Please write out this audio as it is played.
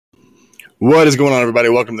What is going on, everybody?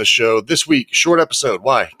 Welcome to the show. This week, short episode.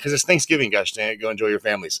 Why? Because it's Thanksgiving, gosh dang it. Go enjoy your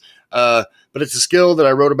families. But it's a skill that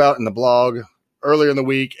I wrote about in the blog earlier in the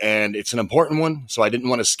week, and it's an important one, so I didn't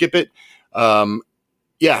want to skip it.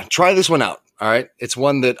 Try this one out, all right? It's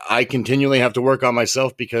one that I continually have to work on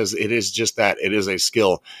myself because it is just that. It is a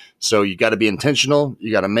skill. So you got to be intentional.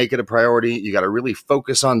 You got to make it a priority. You got to really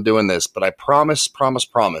focus on doing this. But I promise,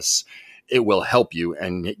 it will help you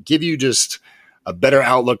and give you just a better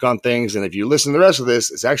outlook on things. And if you listen to the rest of this,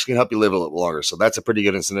 it's actually going to help you live a little longer. So that's a pretty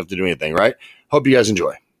good incentive to do anything, right? Hope you guys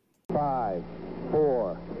enjoy. 5,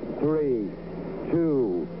 4, 3,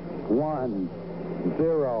 2, 1,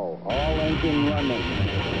 0. All engine running.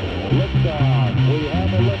 Liftoff. We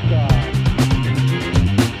have a liftoff.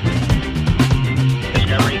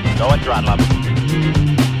 Discovery, go and throttle up.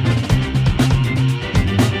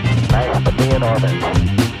 Nice to be in orbit.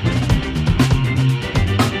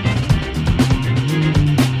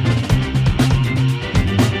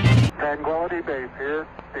 Tranquility Base here.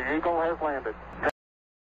 The Eagle has landed.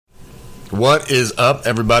 What is up,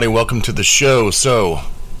 everybody? Welcome to the show. So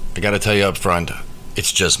I got to tell you up front,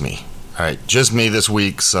 it's just me. All right, just me this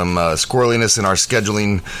week. Some squirreliness in our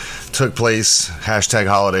scheduling took place. Hashtag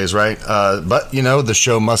holidays, right? But, you know, the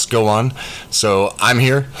show must go on. So I'm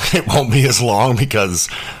here. It won't be as long because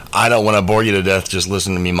I don't want to bore you to death just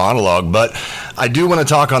listening to me monologue. But I do want to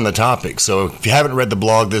talk on the topic. So if you haven't read the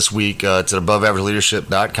blog this week, it's at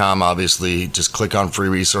aboveaverageleadership.com. Obviously, just click on free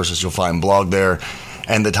resources. You'll find blog there.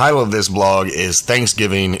 And the title of this blog is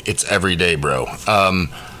Thanksgiving, It's Every Day, Bro.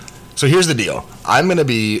 So here's the deal. I'm going to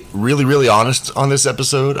be really honest on this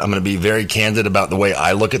episode. I'm going to be very candid about the way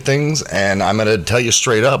I look at things, and I'm going to tell you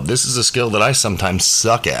straight up, this is a skill that I sometimes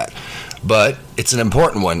suck at, but it's an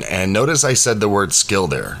important one. And notice I said the word skill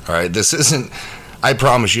there. All right. This isn't, I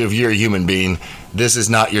promise you, if you're a human being, this is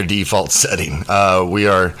not your default setting.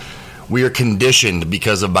 We are conditioned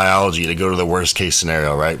because of biology to go to the worst case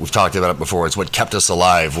scenario, right? We've talked about it before. It's what kept us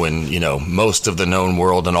alive when, you know, most of the known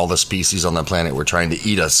world and all the species on the planet were trying to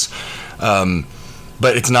eat us.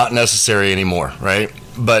 But it's not necessary anymore, right?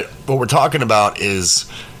 But what we're talking about is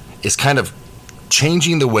kind of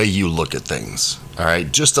changing the way you look at things, all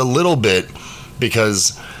right? Just a little bit,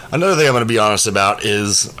 because another thing I'm going to be honest about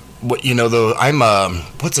is what, you know, though,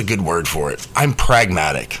 what's a good word for it? I'm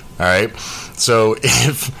pragmatic, all right? So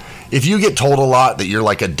if you get told a lot that you're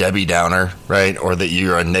like a Debbie Downer, right, or that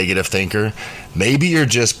you're a negative thinker, maybe you're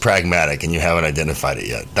just pragmatic and you haven't identified it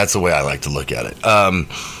yet. That's the way I like to look at it.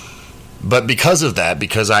 But because of that,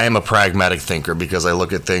 because I am a pragmatic thinker, because I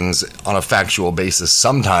look at things on a factual basis,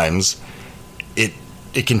 sometimes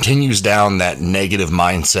it continues down that negative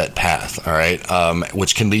mindset path, all right,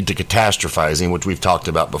 which can lead to catastrophizing, which we've talked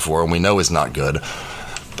about before and we know is not good.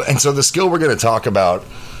 And so the skill we're going to talk about,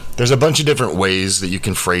 there's a bunch of different ways that you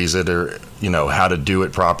can phrase it, or, you know, how to do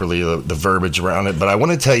it properly, the verbiage around it. But I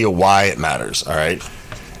want to tell you why it matters, all right?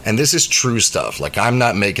 And this is true stuff. Like, I'm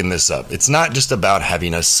not making this up. It's not just about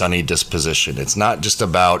having a sunny disposition. It's not just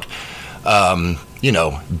about,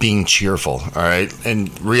 being cheerful, all right?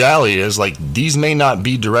 And reality is, like, these may not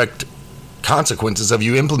be direct consequences of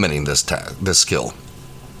you implementing this skill.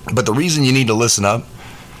 But the reason you need to listen up,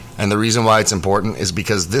 and the reason why it's important, is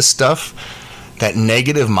because this stuff, that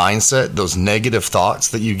negative mindset, those negative thoughts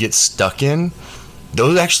that you get stuck in,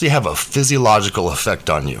 those actually have a physiological effect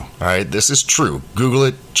on you. All right, this is true. Google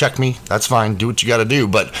it, check me. That's fine. Do what you got to do.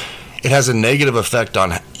 But it has a negative effect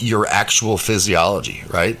on your actual physiology.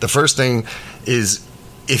 Right. The first thing is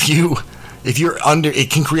if you're under, it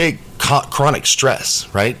can create chronic stress.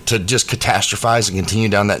 Right. To just catastrophize and continue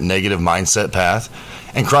down that negative mindset path.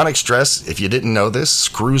 And chronic stress, if you didn't know this,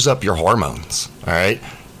 screws up your hormones. All right.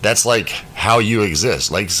 That's like how you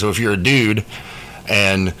exist. Like, so if you're a dude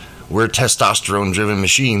and we're testosterone-driven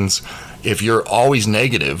machines, if you're always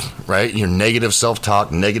negative, right, you're negative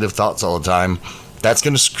self-talk, negative thoughts all the time, that's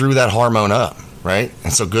going to screw that hormone up, right?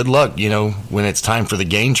 And so good luck, you know, when it's time for the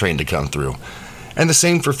gain train to come through. And the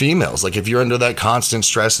same for females. Like, if you're under that constant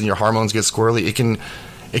stress and your hormones get squirrely,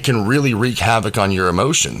 it can really wreak havoc on your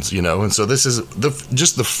emotions, you know? And so this is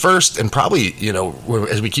just the first, and probably, you know,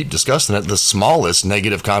 as we keep discussing it, the smallest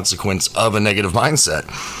negative consequence of a negative mindset.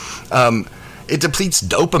 It depletes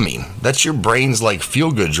dopamine. That's your brain's, like,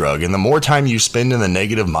 feel-good drug. And the more time you spend in the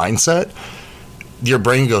negative mindset, your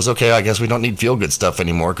brain goes, okay, I guess we don't need feel-good stuff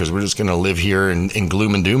anymore because we're just going to live here in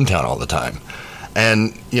gloom and doom town all the time.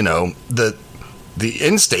 And, you know, the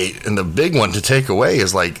end state and the big one to take away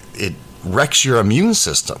is, like, it wrecks your immune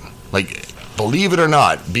system. Like, believe it or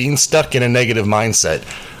not, being stuck in a negative mindset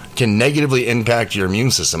can negatively impact your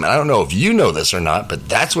immune system. And I don't know if you know this or not, but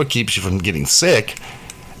that's what keeps you from getting sick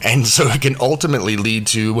And so it can ultimately lead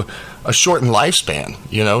to a shortened lifespan,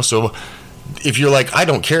 you know? So if you're like, I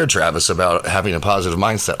don't care, Travis, about having a positive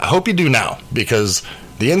mindset, I hope you do now, because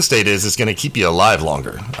the end state is it's going to keep you alive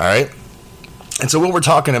longer, all right? And so what we're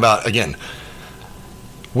talking about, again,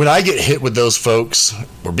 when I get hit with those folks,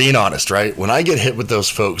 we're being honest, right? When I get hit with those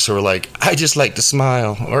folks who are like, I just like to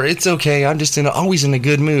smile, or it's okay, I'm just always in a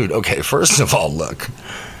good mood. Okay, first of all, look,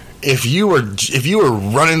 if you were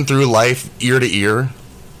running through life ear to ear,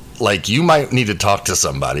 like, you might need to talk to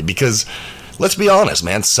somebody, because let's be honest,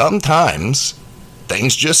 man, sometimes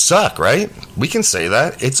things just suck, right? We can say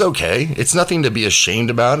that. It's okay. It's nothing to be ashamed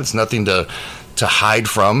about. It's nothing to hide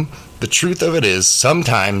from. The truth of it is,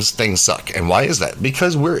 sometimes things suck. And why is that?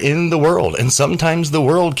 Because we're in the world, and sometimes the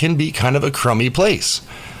world can be kind of a crummy place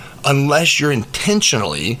unless you're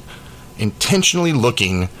intentionally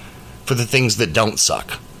looking for the things that don't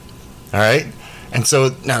suck. All right? And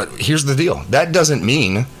so now here's the deal. That doesn't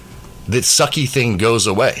mean that sucky thing goes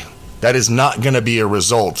away. That is not going to be a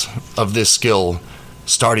result of this skill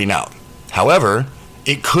starting out. However,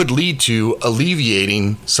 it could lead to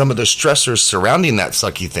alleviating some of the stressors surrounding that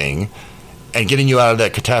sucky thing and getting you out of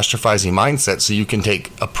that catastrophizing mindset so you can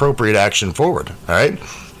take appropriate action forward. All right?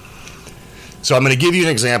 So I'm going to give you an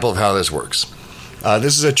example of how this works.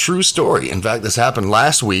 This is a true story. In fact, this happened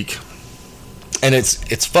last week. And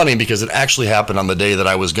it's funny because it actually happened on the day that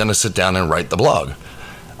I was going to sit down and write the blog.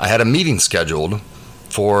 I had a meeting scheduled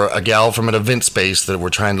for a gal from an event space that we're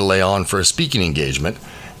trying to lay on for a speaking engagement.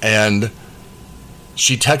 And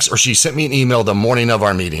she sent me an email the morning of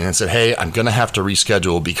our meeting and said, hey, I'm going to have to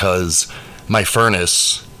reschedule because my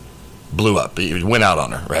furnace blew up. It went out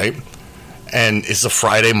on her, right? And it's a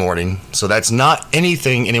Friday morning, so that's not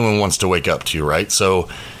anything anyone wants to wake up to, right? So,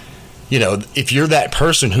 you know, if you're that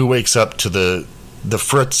person who wakes up to the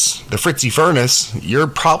fritzy furnace, you're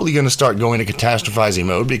probably going to start going to catastrophizing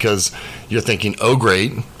mode because you're thinking, oh,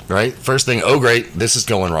 great, right? First thing, oh, great, this is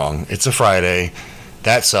going wrong. It's a Friday.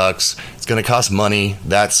 That sucks. It's going to cost money.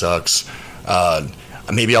 That sucks.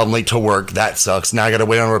 Maybe I'm late to work. That sucks. Now I got to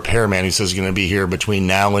wait on a repairman who says he's going to be here between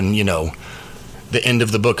now and, you know, the end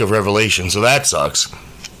of the book of Revelation. So that sucks.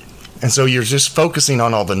 And so you're just focusing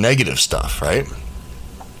on all the negative stuff, right?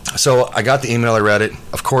 So I got the email. I read it.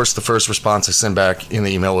 Of course, the first response I sent back in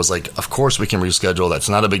the email was like, of course we can reschedule. That's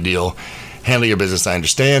not a big deal. Handle your business. I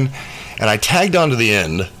understand. And I tagged on to the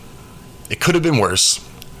end, it could have been worse.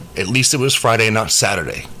 At least it was Friday, not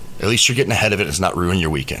Saturday. At least you're getting ahead of it. It's not ruining your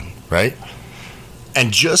weekend, right?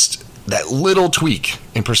 And just that little tweak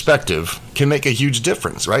in perspective can make a huge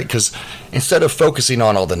difference, right? Because instead of focusing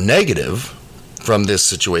on all the negative from this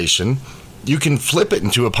situation, you can flip it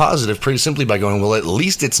into a positive pretty simply by going, well, at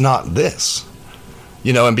least it's not this.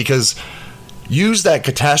 You know, and because use that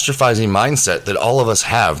catastrophizing mindset that all of us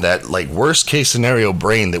have, that like worst case scenario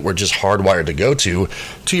brain that we're just hardwired to go to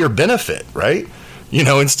your benefit, right? You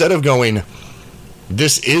know, instead of going,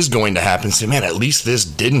 this is going to happen, say, man, at least this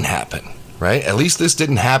didn't happen, right? At least this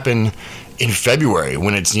didn't happen in February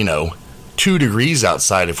when it's, you know, 2 degrees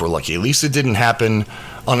outside if we're lucky. At least it didn't happen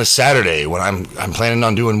on a Saturday when I'm planning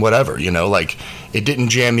on doing whatever, you know, like it didn't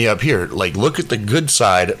jam me up here. Like, look at the good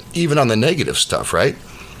side, even on the negative stuff, right?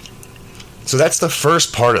 So that's the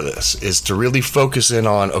first part of this, is to really focus in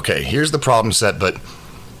on, okay, here's the problem set, but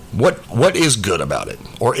what is good about it?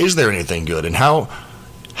 Or is there anything good? And how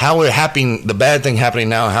it happening, the bad thing happening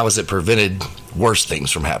now, how has it prevented worse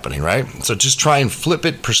things from happening, right? So just try and flip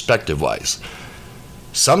it perspective-wise.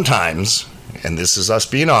 Sometimes, and this is us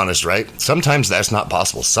being honest, right? Sometimes that's not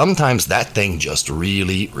possible. Sometimes that thing just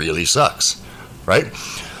really, really sucks, right?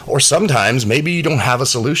 Or sometimes maybe you don't have a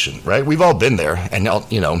solution, right? We've all been there. And,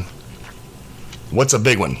 you know, what's a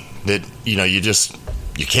big one? That, you know, you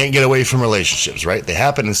can't get away from relationships, right? They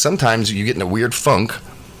happen, and sometimes you get in a weird funk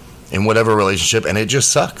in whatever relationship, and it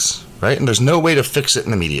just sucks, right? And there's no way to fix it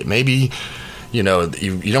in the immediate. Maybe, you know,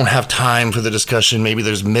 you don't have time for the discussion. Maybe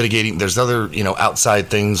there's other, you know, outside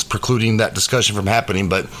things precluding that discussion from happening.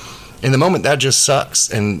 But in the moment, that just sucks.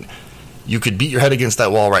 And you could beat your head against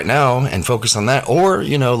that wall right now and focus on that. Or,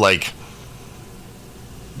 you know, like,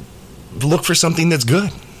 look for something that's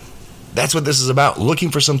good. That's what this is about, looking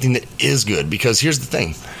for something that is good. Because here's the thing.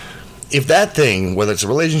 If that thing, whether it's a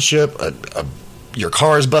relationship, your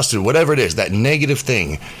car is busted, whatever it is, that negative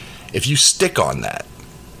thing, if you stick on that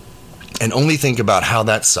and only think about how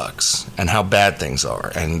that sucks and how bad things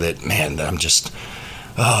are, and that, man, I'm just,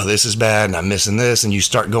 oh, this is bad and I'm missing this, and you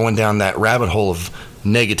start going down that rabbit hole of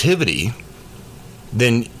negativity,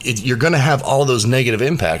 then you're going to have all those negative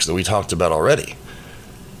impacts that we talked about already.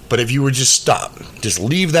 But if you would just stop, just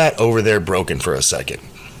leave that over there broken for a second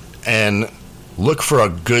and look for a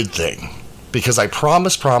good thing, Because I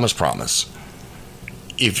promise,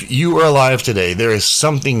 if you are alive today, there is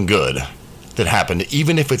something good that happened,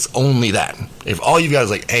 even if it's only that. If all you guys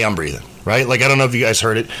like, hey, I'm breathing, right? Like, I don't know if you guys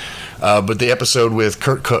heard it, but the episode with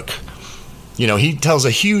Kurt Cook, he tells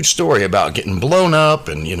a huge story about getting blown up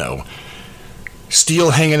and,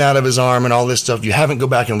 steel hanging out of his arm and all this stuff. You haven't go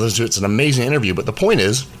back and listen to it. It's an amazing interview. But the point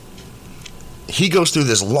is, he goes through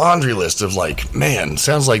this laundry list of like, man,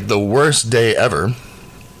 sounds like the worst day ever.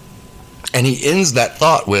 And he ends that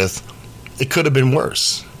thought with, it could have been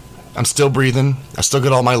worse. I'm still breathing. I still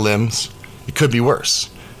got all my limbs. It could be worse.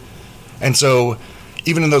 And so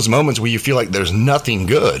even in those moments where you feel like there's nothing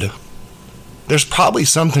good, there's probably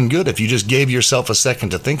something good if you just gave yourself a second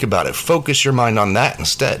to think about it. Focus your mind on that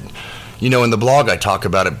instead. In the blog, I talk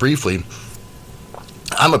about it briefly.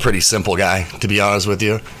 I'm a pretty simple guy, to be honest with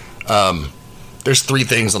you. There's 3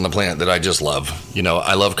 things on the planet that I just love.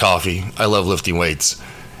 I love coffee, I love lifting weights,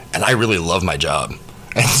 and I really love my job.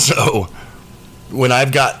 And so when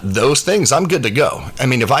I've got those things, I'm good to go. I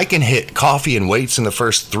mean, if I can hit coffee and weights in the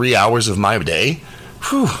first 3 hours of my day,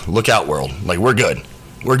 look out, world. Like, we're good.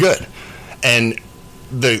 We're good. And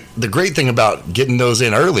the great thing about getting those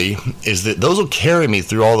in early is that those will carry me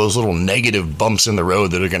through all those little negative bumps in the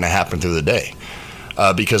road that are going to happen through the day.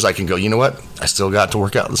 Because I can go, you know what? I still got to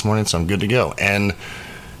work out this morning, so I'm good to go. And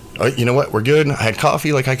you know what? We're good. I had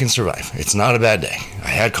coffee, like I can survive. It's not a bad day. I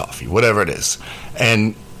had coffee, whatever it is.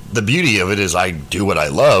 And the beauty of it is I do what I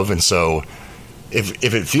love. And so if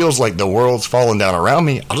it feels like the world's falling down around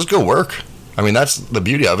me, I'll just go work. I mean, that's the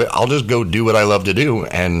beauty of it. I'll just go do what I love to do,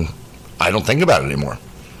 and I don't think about it anymore.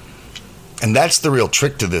 And that's the real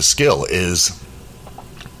trick to this skill, is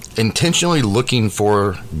intentionally looking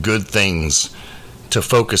for good things to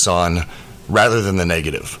focus on rather than the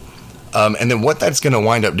negative. And then what that's going to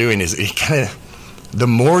wind up doing is it kind of, the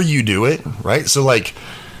more you do it, right? So like,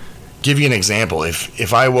 give you an example.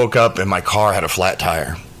 If I woke up and my car had a flat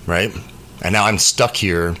tire, right? And now I'm stuck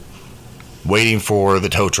here waiting for the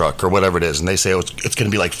tow truck or whatever it is, and they say, it's going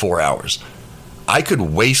to be like 4 hours. I could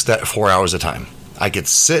waste that 4 hours of time. I could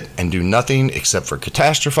sit and do nothing except for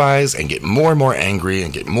catastrophize and get more and more angry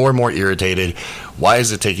and get more and more irritated. Why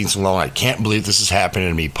is it taking so long? I can't believe this is happening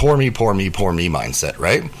to me. Poor me mindset,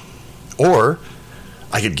 right? Or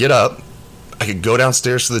I could get up, I could go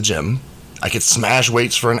downstairs to the gym, I could smash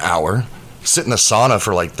weights for an hour, sit in the sauna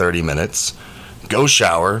for like 30 minutes, go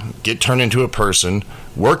shower, get turned into a person,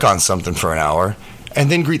 work on something for an hour,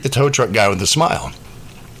 and then greet the tow truck guy with a smile.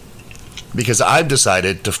 Because I've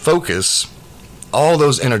decided to focus all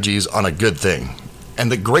those energies on a good thing.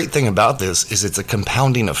 And the great thing about this is it's a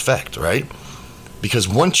compounding effect, right? Because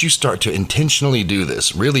once you start to intentionally do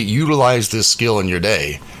this, really utilize this skill in your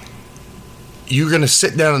day, you're going to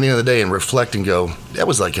sit down at the end of the day and reflect and go, that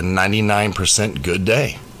was like a 99% good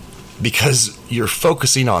day. Because you're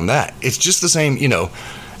focusing on that. It's just the same,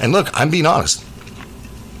 and look, I'm being honest.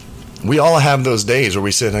 We all have those days where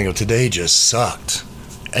we sit and go, today just sucked.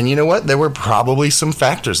 And you know what? There were probably some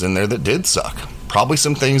factors in there that did suck. Probably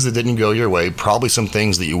some things that didn't go your way. Probably some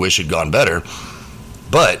things that you wish had gone better.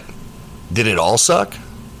 But did it all suck?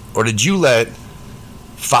 Or did you let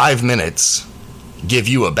 5 minutes give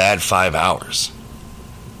you a bad 5 hours?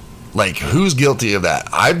 Like, who's guilty of that?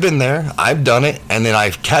 I've been there. I've done it. And then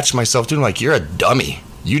I catch myself doing like, you're a dummy.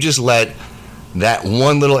 You just let that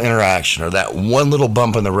one little interaction or that one little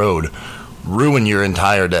bump in the road ruin your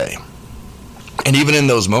entire day. And even in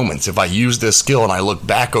those moments, if I use this skill and I look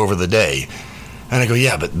back over the day and I go,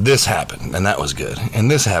 yeah, but this happened and that was good. And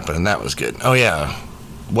this happened and that was good. Oh, yeah.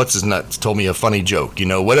 What's his nuts told me a funny joke.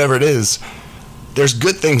 Whatever it is, there's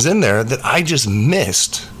good things in there that I just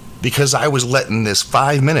missed because I was letting this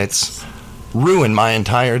 5 minutes ruin my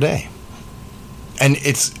entire day. And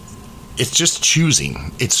it's just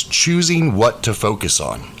choosing. It's choosing what to focus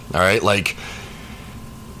on. All right? Like,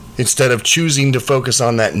 instead of choosing to focus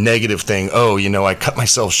on that negative thing, I cut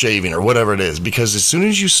myself shaving or whatever it is. Because as soon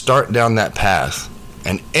as you start down that path,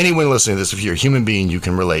 and anyone listening to this, if you're a human being, you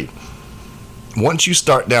can relate. Once you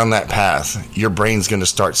start down that path, your brain's going to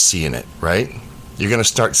start seeing it, right? You're going to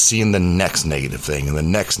start seeing the next negative thing and the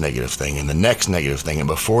next negative thing and the next negative thing. And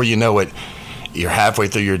before you know it, you're halfway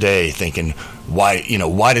through your day thinking, why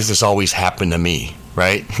does this always happen to me,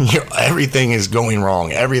 right? Everything is going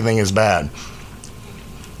wrong. Everything is bad.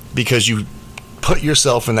 Because you put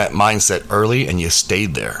yourself in that mindset early and you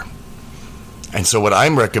stayed there. And so what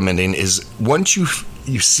I'm recommending is once you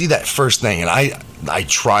see that first thing, and I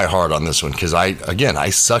try hard on this one because I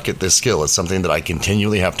suck at this skill. It's something that I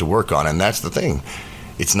continually have to work on, and that's the thing.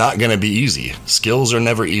 It's not going to be easy. Skills are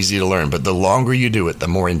never easy to learn, but the longer you do it, the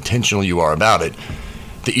more intentional you are about it,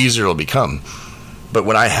 the easier it'll become. But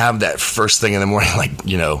when I have that first thing in the morning, like,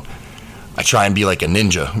 I try and be like a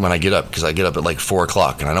ninja when I get up, because I get up at like 4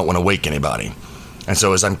 o'clock and I don't want to wake anybody. And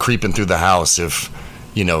so as I'm creeping through the house, if,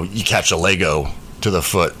 you catch a Lego to the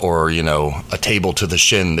foot, or, a table to the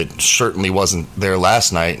shin that certainly wasn't there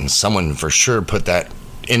last night, and someone for sure put that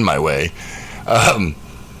in my way,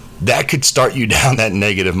 that could start you down that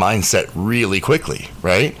negative mindset really quickly,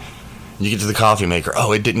 right? You get to the coffee maker,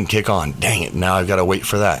 oh, it didn't kick on. Dang it, now I've got to wait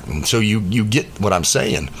for that. And so you get what I'm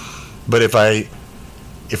saying. But if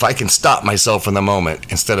I can stop myself in the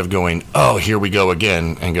moment, instead of going, oh, here we go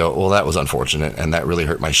again, and go, well, that was unfortunate, and that really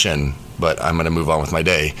hurt my shin, but I'm going to move on with my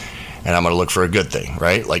day, and I'm going to look for a good thing,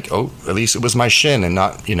 right? Like, oh, at least it was my shin and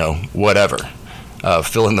not, whatever.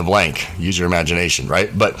 Fill in the blank. Use your imagination,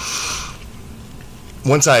 right? But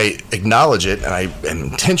once I acknowledge it and I am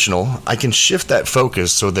intentional, I can shift that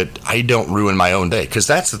focus so that I don't ruin my own day. Because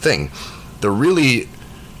that's the thing. The really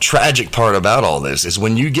tragic part about all this is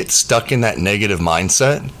when you get stuck in that negative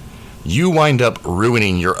mindset, you wind up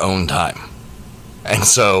ruining your own time. And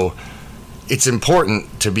so it's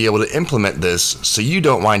important to be able to implement this so you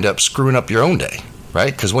don't wind up screwing up your own day,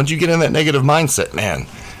 right? Because once you get in that negative mindset, man,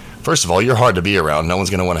 first of all, you're hard to be around. No one's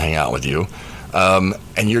going to want to hang out with you.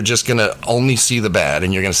 And you're just going to only see the bad,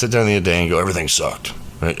 and you're going to sit down the other day and go, everything sucked,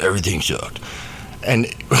 right? Everything sucked.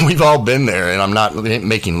 And we've all been there, and I'm not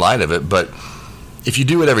making light of it, but if you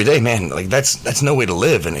do it every day, man, like that's no way to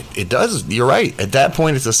live. And it does, you're right. At that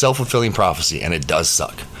point, it's a self-fulfilling prophecy, and it does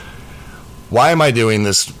suck. Why am I doing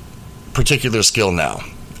this particular skill now?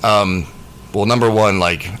 Well, number one,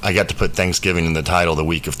 like, I got to put Thanksgiving in the title, the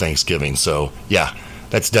week of Thanksgiving. So yeah,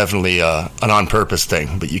 that's definitely an on-purpose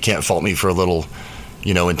thing, but you can't fault me for a little,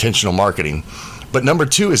 intentional marketing. But number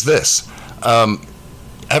two is this.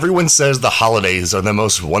 Everyone says the holidays are the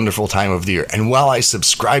most wonderful time of the year. And while I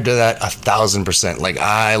subscribe to that 1,000%, like,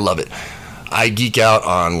 I love it. I geek out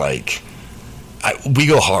on, like, we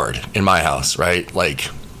go hard in my house, right? Like,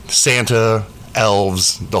 Santa,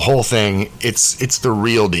 elves, the whole thing. It's the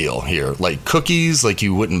real deal here. Like, cookies, like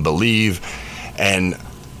you wouldn't believe. And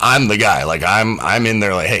I'm the guy. Like, I'm in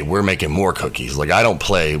there like, hey, we're making more cookies. Like, I don't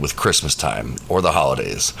play with Christmas time or the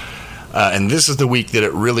holidays. And this is the week that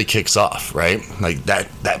it really kicks off, right? Like,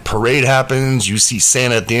 that parade happens, you see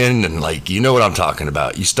Santa at the end, and, like, you know what I'm talking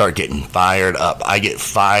about. You start getting fired up. I get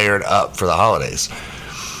fired up for the holidays.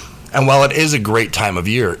 And while it is a great time of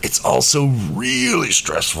year, it's also really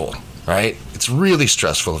stressful, right? It's really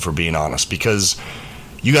stressful, if we're being honest, because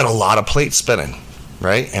you got a lot of plates spinning,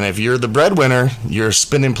 right? And if you're the breadwinner, you're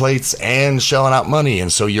spinning plates and shelling out money.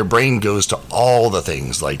 And so your brain goes to all the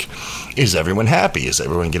things like, is everyone happy? Is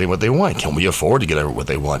everyone getting what they want? Can we afford to get what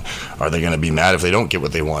they want? Are they going to be mad if they don't get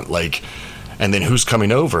what they want? Like, and then who's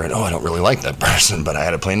coming over? And, oh, I don't really like that person, but I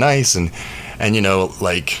had to play nice. And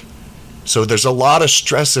like, so there's a lot of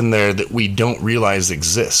stress in there that we don't realize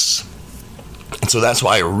exists. And so that's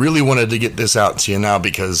why I really wanted to get this out to you now,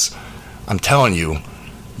 because I'm telling you,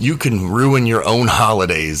 you can ruin your own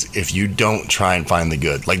holidays if you don't try and find the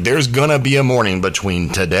good. Like, there's going to be a morning between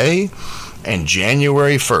today and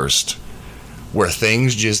January 1st where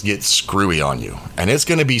things just get screwy on you. And it's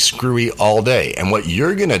going to be screwy all day. And what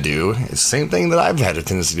you're going to do is the same thing that I've had a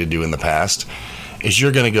tendency to do in the past, is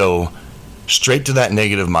you're going to go straight to that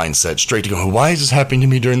negative mindset, straight to go, why is this happening to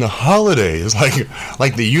me during the holidays?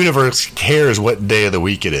 Like the universe cares what day of the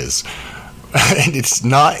week it is. And it's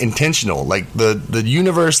not intentional. Like, the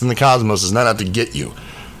universe and the cosmos is not out to get you.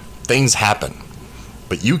 Things happen.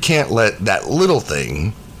 But you can't let that little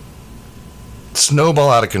thing snowball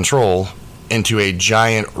out of control into a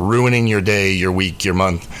giant ruining your day, your week, your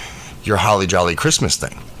month, your holly jolly Christmas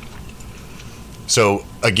thing. So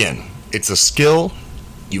again, it's a skill.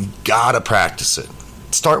 You've got to practice it.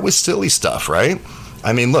 Start with silly stuff, right?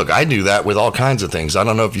 I mean, look, I do that with all kinds of things. I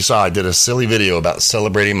don't know if you saw, I did a silly video about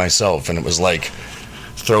celebrating myself, and it was like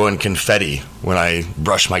throwing confetti when I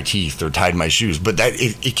brushed my teeth or tied my shoes. But that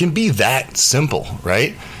it can be that simple,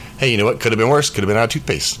 right? Hey, you know what? Could have been worse. Could have been out of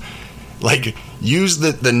toothpaste. Like, use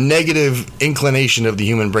the negative inclination of the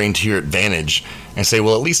human brain to your advantage and say,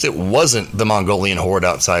 well, at least it wasn't the Mongolian horde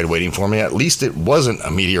outside waiting for me. At least it wasn't a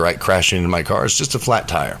meteorite crashing into my car. It's just a flat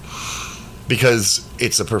tire. Because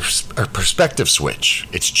it's a perspective switch.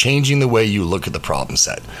 It's changing the way you look at the problem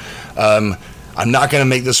set. I'm not going to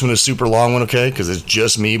make this one a super long one, okay, because it's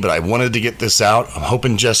just me, but I wanted to get this out. I'm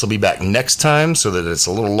hoping Jess will be back next time so that it's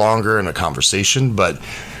a little longer in a conversation, but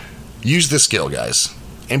use this skill, guys.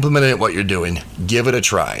 Implement it at what you're doing. Give it a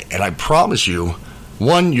try. And I promise you,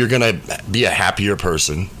 1, you're going to be a happier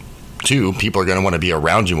person. 2, people are going to want to be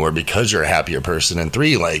around you more because you're a happier person. And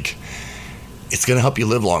 3, like, it's going to help you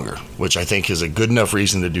live longer, which I think is a good enough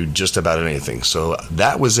reason to do just about anything. So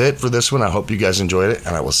that was it for this one. I hope you guys enjoyed it,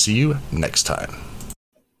 and I will see you next time.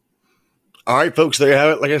 All right, folks, there you have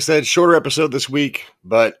it. Like I said, shorter episode this week,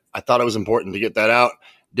 but I thought it was important to get that out.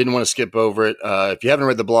 Didn't want to skip over it. If you haven't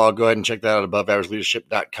read the blog, go ahead and check that out at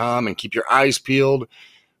aboveaverageleadership.com and keep your eyes peeled.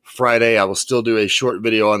 Friday, I will still do a short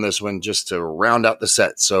video on this one just to round out the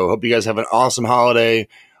set. So hope you guys have an awesome holiday,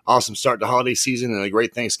 awesome start to holiday season, and a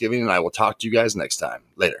great Thanksgiving, and I will talk to you guys next time.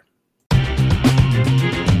 Later.